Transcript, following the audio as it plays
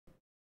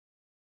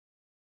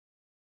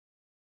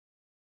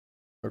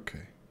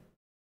Okay.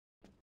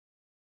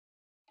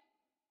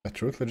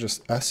 At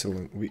Rutledge's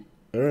Asylum, we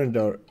earned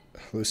our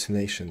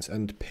hallucinations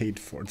and paid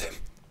for them.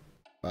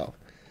 Wow.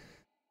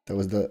 That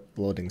was the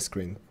loading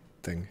screen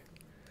thing.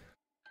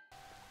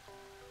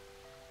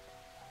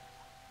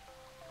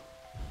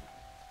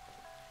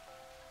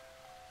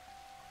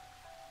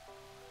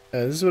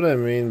 Yeah, this is what I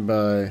mean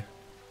by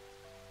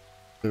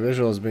the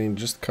visuals being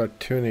just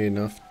cartoony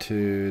enough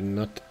to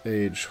not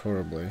age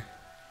horribly.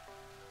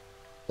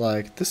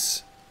 Like,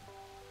 this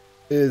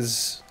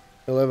is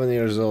 11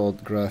 years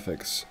old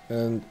graphics,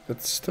 and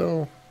it's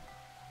still...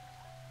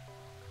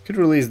 Could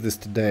release this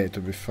today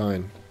to be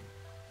fine.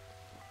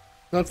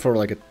 Not for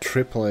like a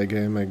AAA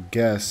game, I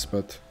guess,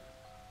 but...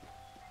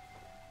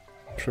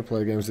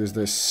 AAA games these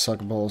days suck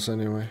balls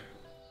anyway.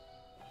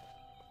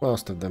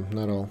 Most of them,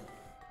 not all.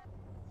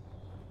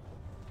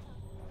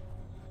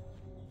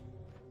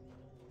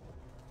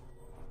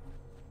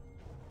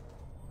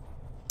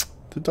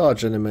 The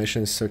dodge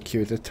animation is so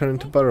cute, they turn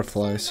into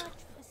butterflies.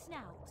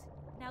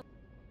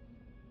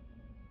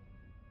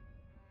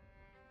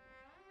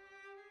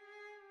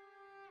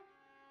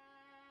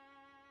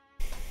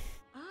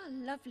 Our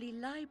lovely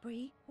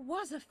library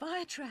was a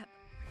fire trap.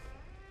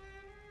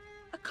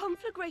 A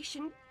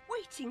conflagration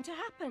waiting to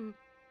happen.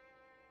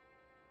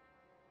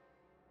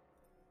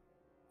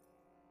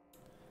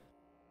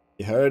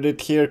 You heard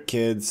it here,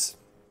 kids.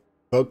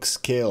 Books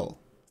kill.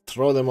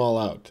 Throw them all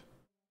out.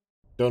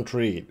 Don't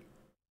read.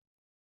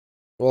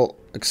 Well,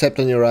 except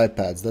on your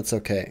iPads, that's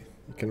okay.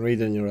 You can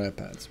read on your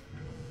iPads.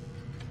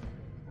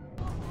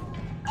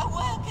 A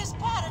worker's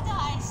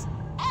paradise,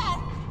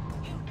 and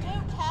you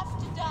don't have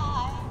to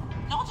die.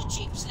 Not a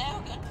cheap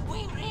slogan, we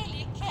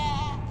really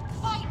care.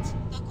 Fight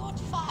the good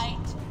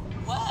fight.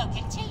 Work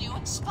until you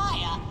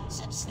expire.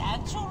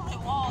 Substantial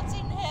rewards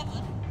in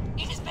heaven.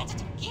 It is better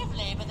to give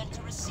labor than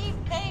to receive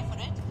pay for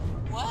it.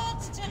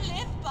 Words to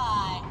live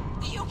by.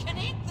 You can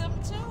eat them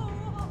too.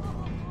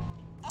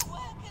 A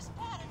worker's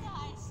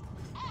paradise.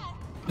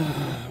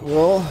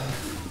 Well,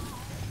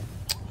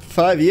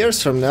 5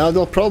 years from now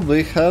they'll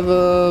probably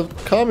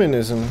have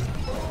communism,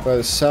 by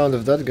the sound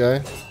of that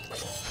guy.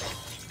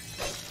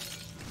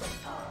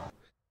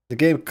 The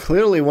game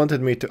clearly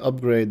wanted me to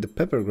upgrade the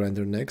pepper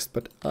grinder next,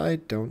 but I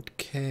don't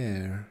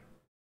care.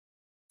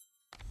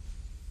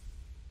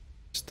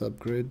 Just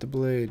upgrade the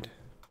blade.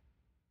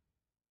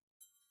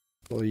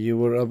 While you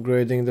were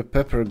upgrading the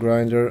pepper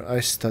grinder, I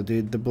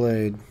studied the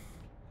blade.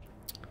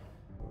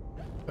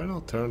 An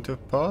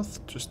alternative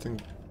path, just in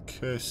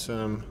case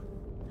I'm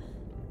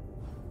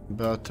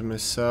about to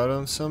miss out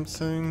on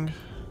something.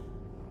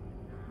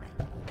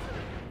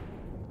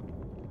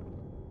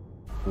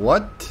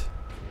 What?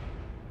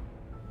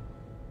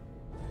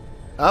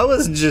 I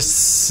was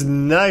just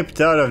sniped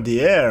out of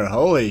the air,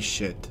 holy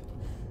shit.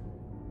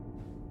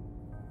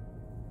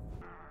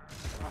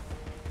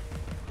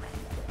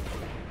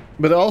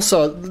 But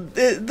also,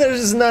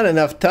 there's not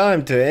enough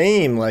time to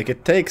aim, like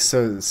it takes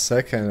a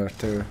second or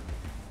two.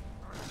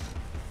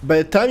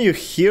 By the time you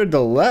hear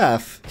the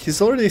laugh, he's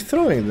already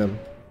throwing them.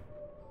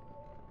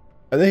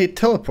 And then he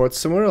teleports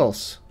somewhere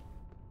else.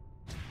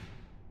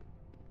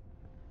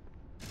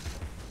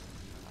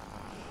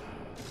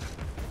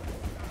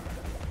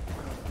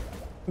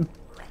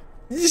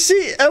 You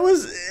see,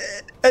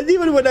 and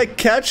even when I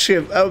catch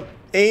him, I'm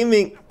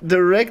aiming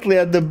directly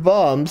at the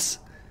bombs.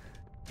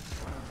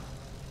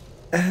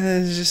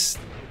 And it's just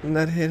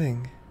not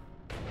hitting.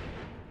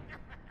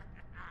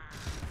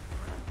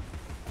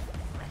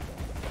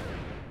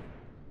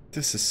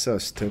 This is so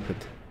stupid.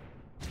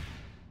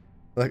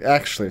 Like,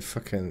 actually,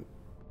 fucking...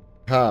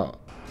 How?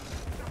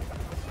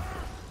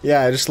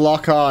 Yeah, just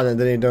lock on and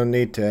then you don't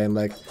need to aim.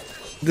 Like,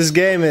 this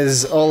game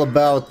is all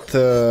about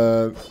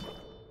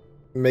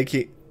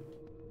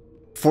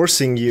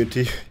forcing you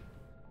to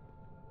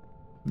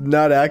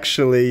not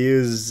actually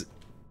use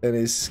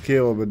any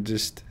skill, but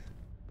just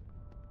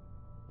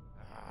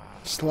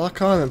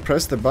lock on and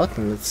press the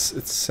button.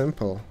 It's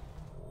simple.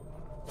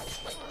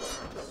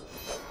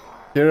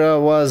 Here I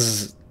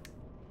was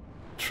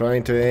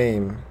trying to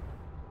aim.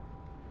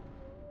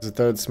 I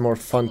thought it's more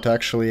fun to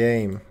actually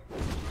aim.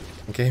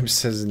 The game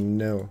says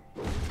no.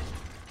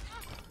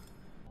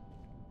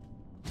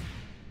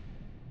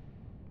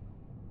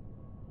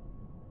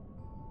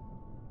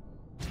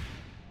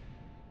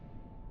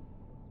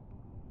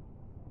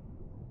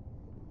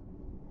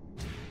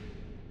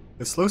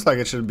 This looks like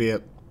it should be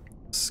a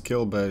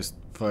skill-based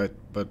fight,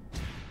 but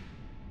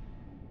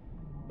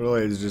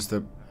really it's just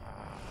a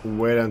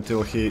wait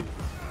until he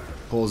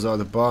pulls out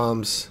the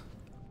bombs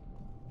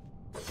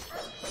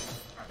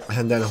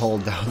and then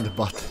hold down the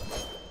button.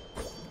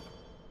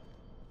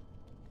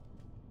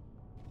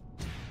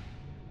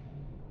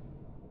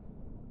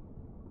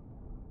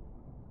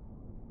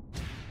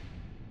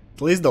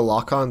 At least the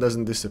lock-on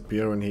doesn't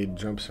disappear when he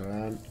jumps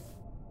around.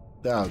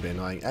 That would be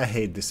annoying. I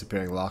hate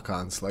disappearing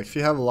lock-ons. Like, if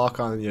you have a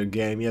lock-on in your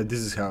game, yeah, this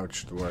is how it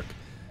should work.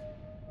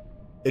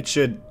 You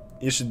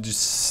should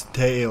just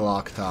stay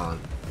locked on,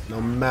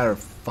 no matter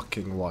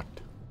fucking what.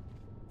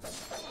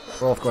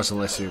 Well, of course,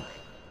 unless you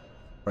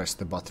press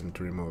the button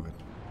to remove it.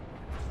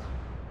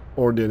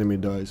 Or the enemy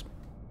dies.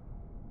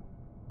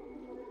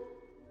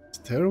 Is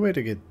there a way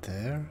to get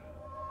there?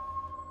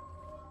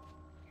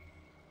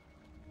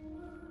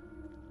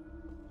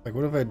 Like,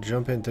 what if I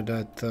jump into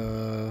that,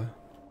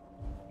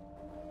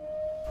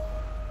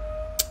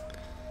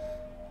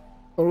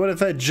 Or what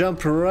if I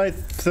jump right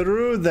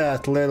through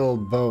that little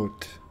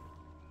boat?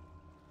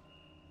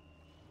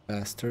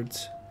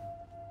 Bastards.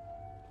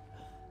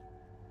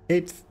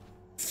 Hate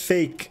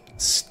fake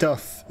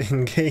stuff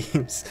in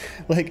games.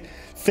 Like,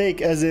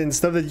 fake as in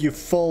stuff that you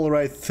fall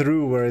right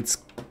through where it's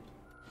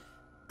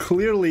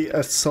clearly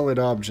a solid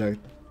object.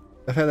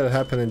 I've had that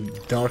happen in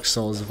Dark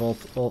Souls of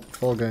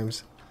all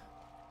games.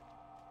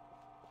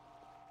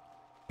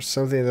 Or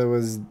something that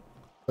was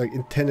like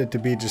intended to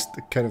be just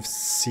a kind of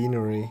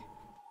scenery.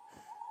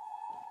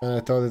 And I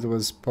thought it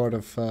was part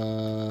of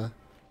some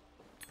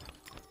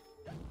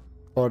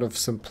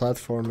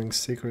platforming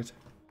secret.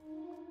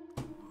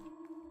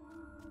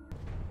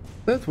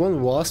 That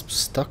one wasp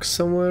stuck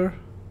somewhere?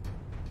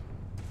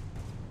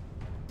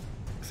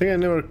 I think I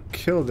never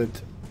killed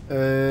it,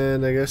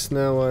 and I guess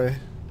now I...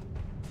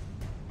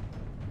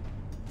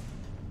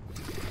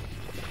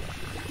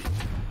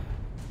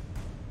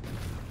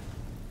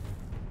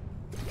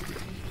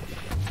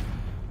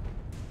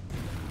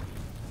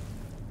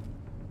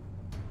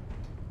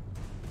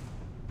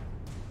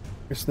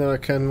 guess now I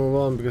can't move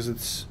on because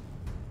it's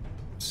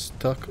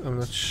stuck. I'm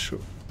not sure.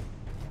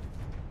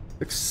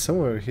 Like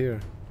somewhere here.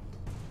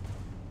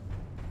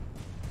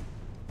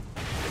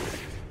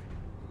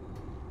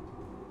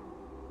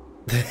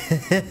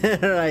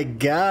 I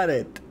got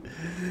it.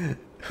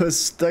 I was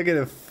stuck in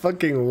a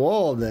fucking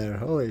wall there.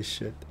 Holy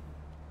shit.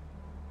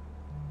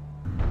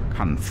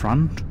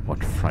 Confront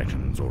what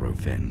frightens or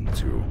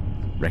offends you.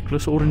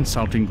 Reckless or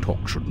insulting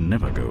talk should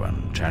never go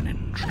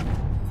unchallenged.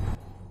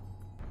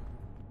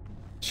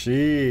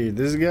 Gee,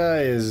 this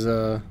guy is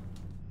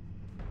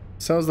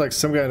sounds like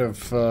some kind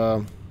of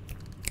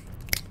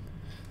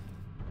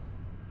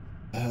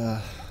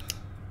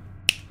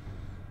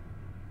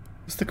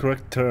what's the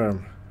correct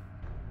term?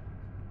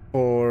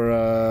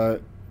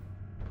 Or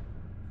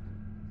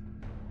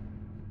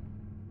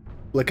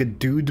like a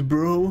dude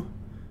bro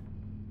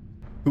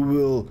who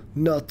will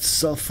not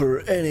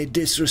suffer any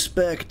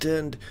disrespect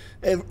and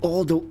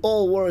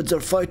all words are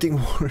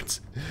fighting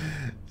words.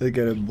 That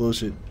kind of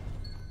bullshit.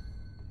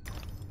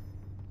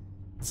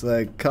 It's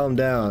like, calm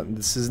down,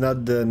 this is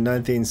not the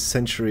 19th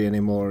century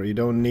anymore. You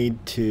don't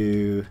need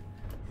to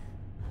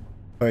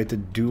fight a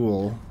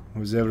duel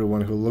with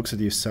everyone who looks at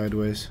you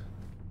sideways.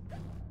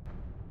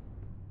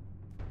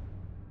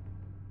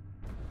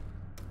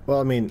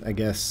 Well, I mean, I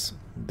guess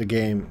the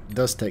game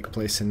does take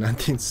place in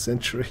 19th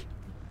century.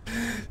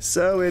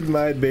 So it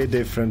might be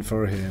different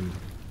for him.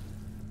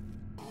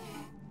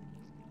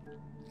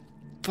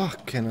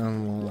 Fucking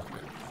unlock.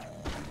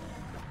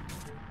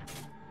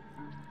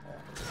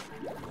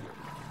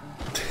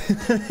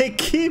 They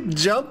keep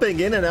jumping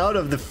in and out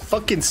of the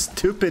fucking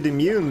stupid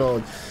immune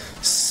mode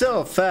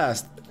so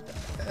fast.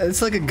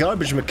 It's like a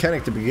garbage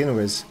mechanic to begin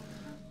with.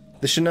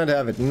 They should not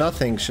have it.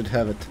 Nothing should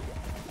have it.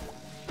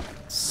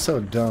 So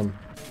dumb.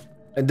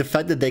 And the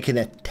fact that they can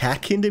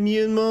attack in the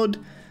immune mode,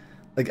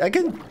 like, I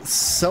can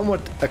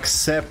somewhat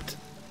accept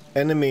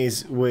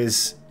enemies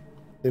with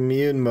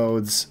immune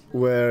modes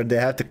where they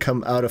have to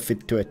come out of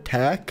it to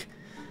attack,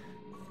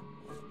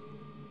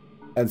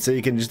 and so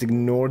you can just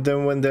ignore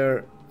them when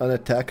they're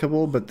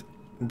unattackable, but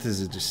this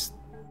is just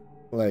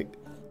like,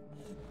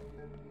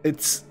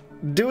 it's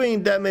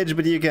doing damage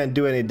but you can't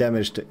do any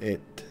damage to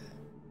it.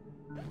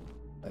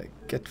 Like,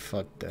 get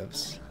fucked,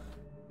 devs.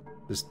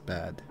 Just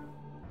bad.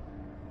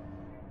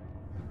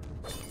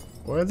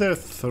 Why are there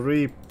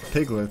 3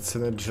 piglets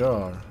in a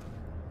jar?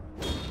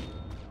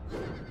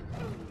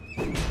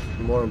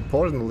 More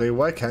importantly,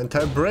 why can't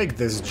I break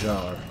this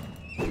jar?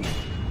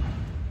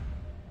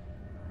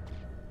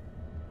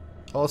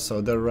 Also,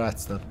 they're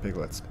rats, not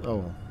piglets.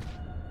 Oh.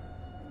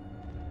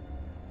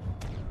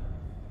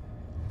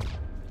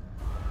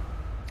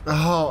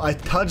 Oh, I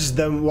touched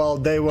them while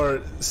they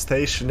were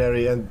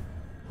stationary and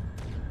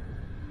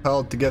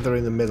held together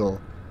in the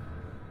middle.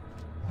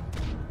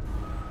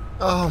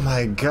 Oh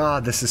my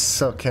god, this is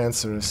so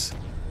cancerous.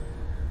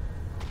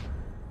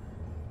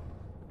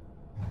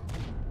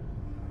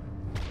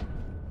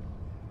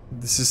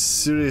 This is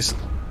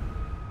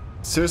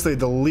seriously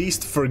the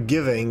least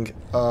forgiving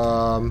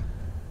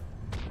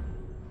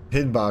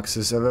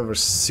hitboxes I've ever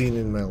seen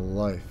in my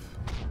life.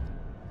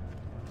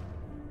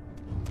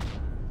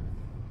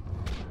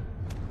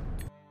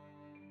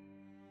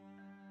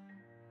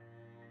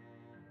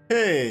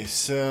 Okay,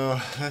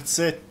 so that's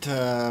it.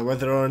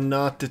 Whether or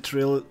not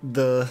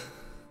the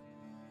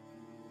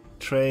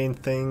train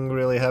thing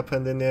really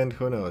happened in the end,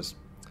 who knows?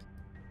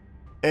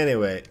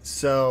 Anyway,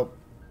 so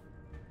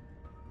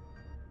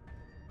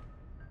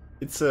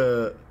it's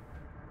a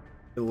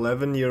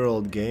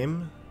 11-year-old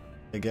game,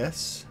 I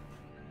guess,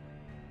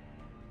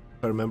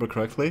 if I remember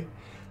correctly,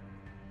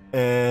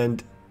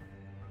 and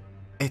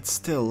it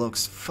still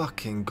looks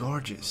fucking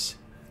gorgeous.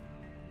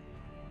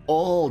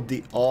 All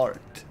the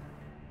art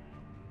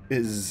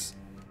is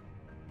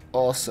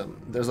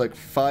awesome. There's like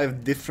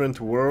 5 different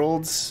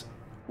worlds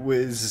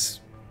with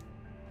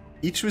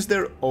each with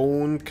their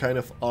own kind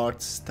of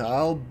art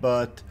style,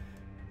 but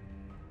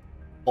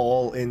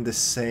all in the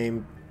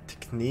same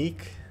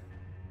technique.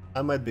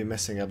 I might be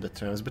messing up the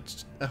terms,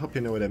 but I hope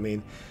you know what I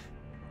mean.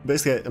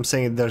 Basically, I'm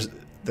saying there's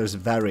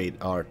varied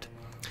art,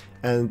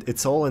 and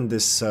it's all in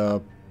this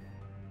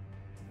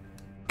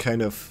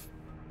kind of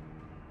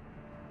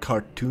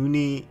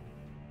cartoony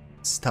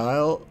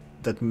style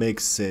that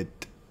makes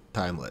it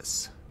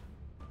timeless.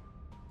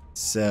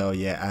 So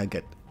yeah, I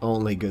get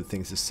only good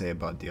things to say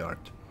about the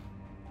art.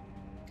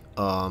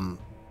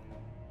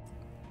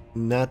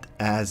 Not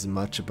as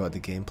much about the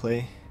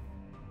gameplay.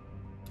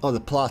 Oh, the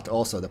plot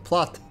also. The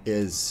plot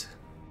is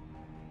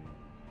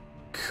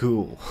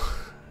cool.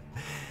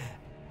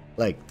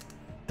 Like,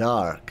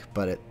 dark,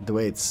 but the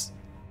way it's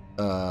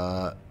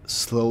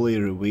slowly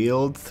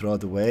revealed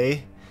throughout the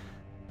way,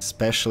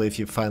 especially if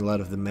you find a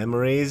lot of the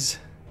memories.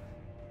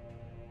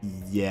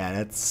 Yeah,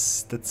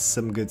 that's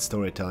some good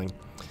storytelling.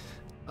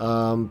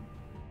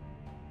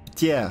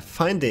 Yeah,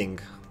 finding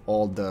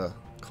all the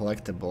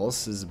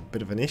collectibles is a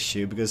bit of an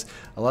issue because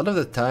a lot of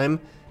the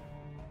time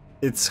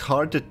it's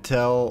hard to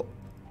tell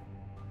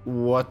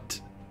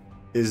what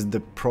is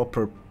the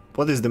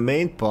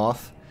main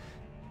path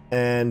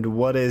and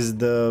what is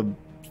the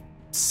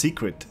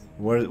secret,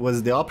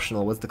 what's the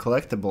optional, what's the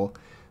collectible.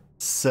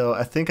 So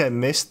I think I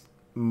missed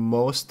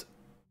most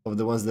of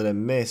the ones that I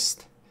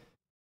missed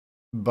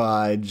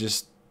by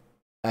just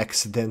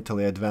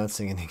accidentally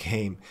advancing in the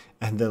game,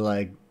 and then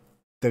like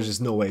there's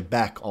just no way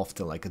back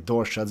often. Like a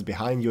door shuts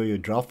behind you, you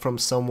drop from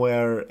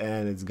somewhere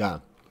and it's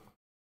gone.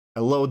 I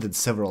loaded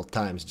several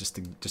times just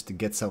to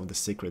get some of the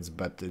secrets,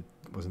 but it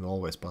wasn't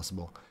always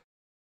possible.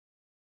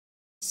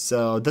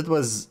 So that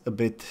was a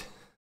bit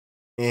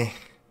eh.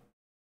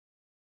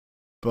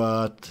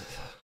 But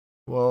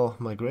well,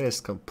 my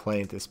greatest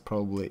complaint is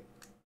probably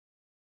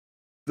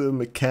the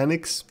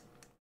mechanics,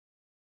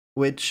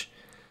 which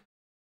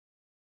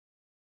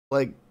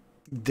like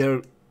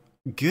they're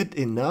good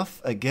enough,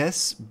 I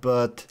guess,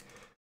 but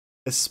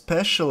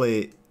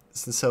especially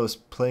since I was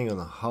playing on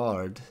a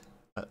hard,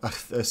 I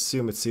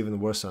assume it's even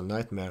worse on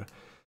Nightmare.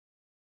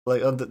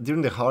 Like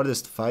during the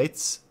hardest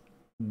fights,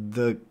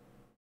 I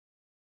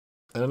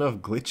don't know if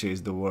glitchy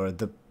is the word,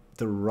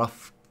 the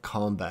rough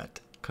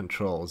combat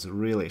controls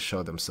really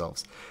show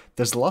themselves.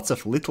 There's lots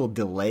of little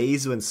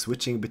delays when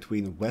switching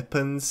between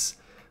weapons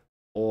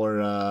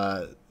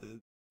or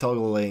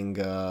toggling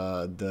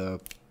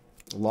the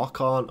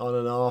lock-on on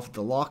and off.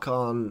 The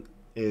lock-on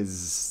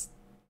is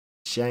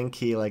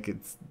janky, like it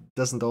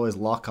doesn't always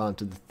lock on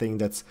to the thing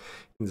that's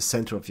in the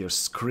center of your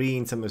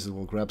screen. Sometimes it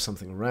will grab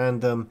something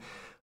random.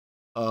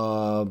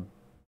 Then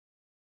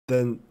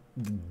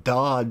the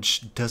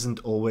dodge doesn't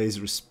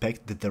always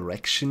respect the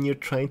direction you're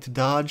trying to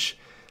dodge.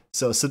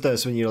 So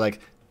sometimes when you're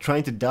like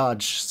trying to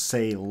dodge,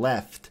 say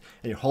left,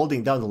 and you're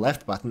holding down the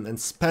left button and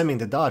spamming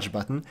the dodge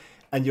button,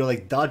 and you're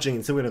like dodging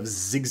in some kind of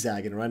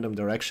zigzag in random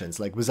directions,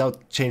 like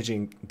without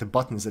changing the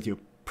buttons that you're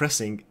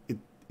pressing,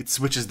 it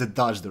switches the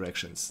dodge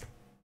directions.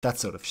 That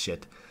sort of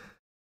shit.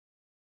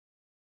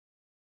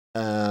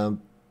 Yeah,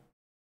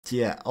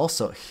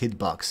 also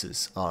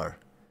hitboxes are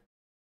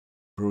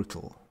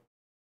brutal.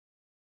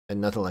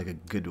 And not in like a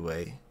good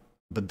way.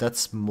 But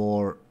that's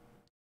more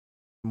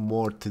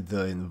to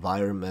the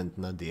environment,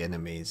 not the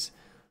enemies.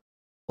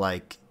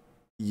 Like,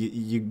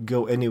 you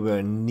go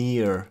anywhere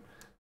near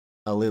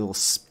a little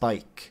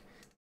spike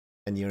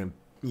and you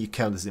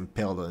count as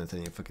impaled on it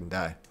and you fucking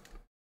die.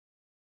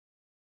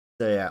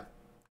 So yeah,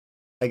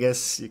 I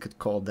guess you could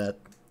call that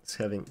as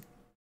having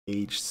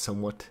aged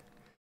somewhat.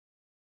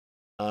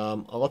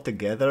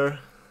 Altogether,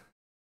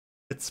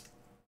 it's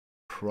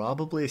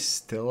probably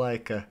still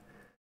like a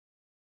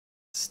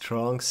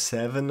strong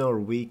 7 or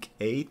weak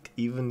 8,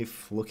 even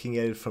if looking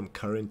at it from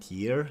current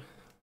year.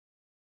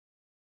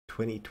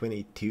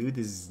 2022,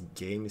 this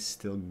game is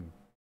still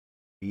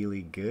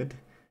really good.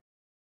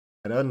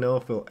 I don't know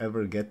if we'll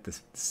ever get the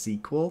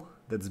sequel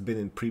that's been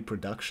in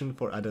pre-production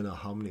for I don't know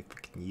how many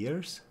fucking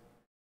years.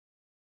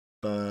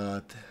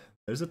 But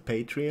there's a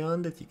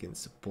Patreon that you can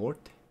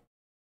support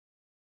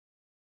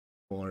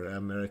for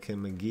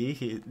American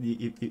McGee.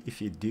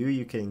 If you do,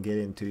 you can get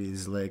into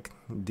his like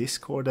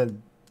Discord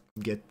and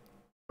get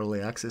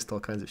early access to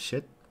all kinds of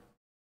shit.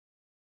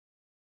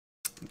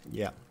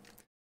 Yeah.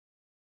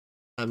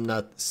 I'm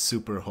not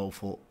super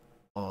hopeful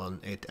on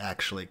it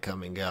actually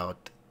coming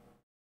out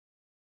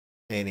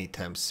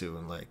anytime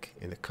soon, like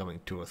in the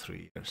coming 2 or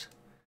 3 years.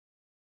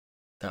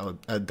 That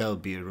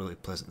would be a really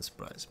pleasant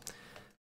surprise.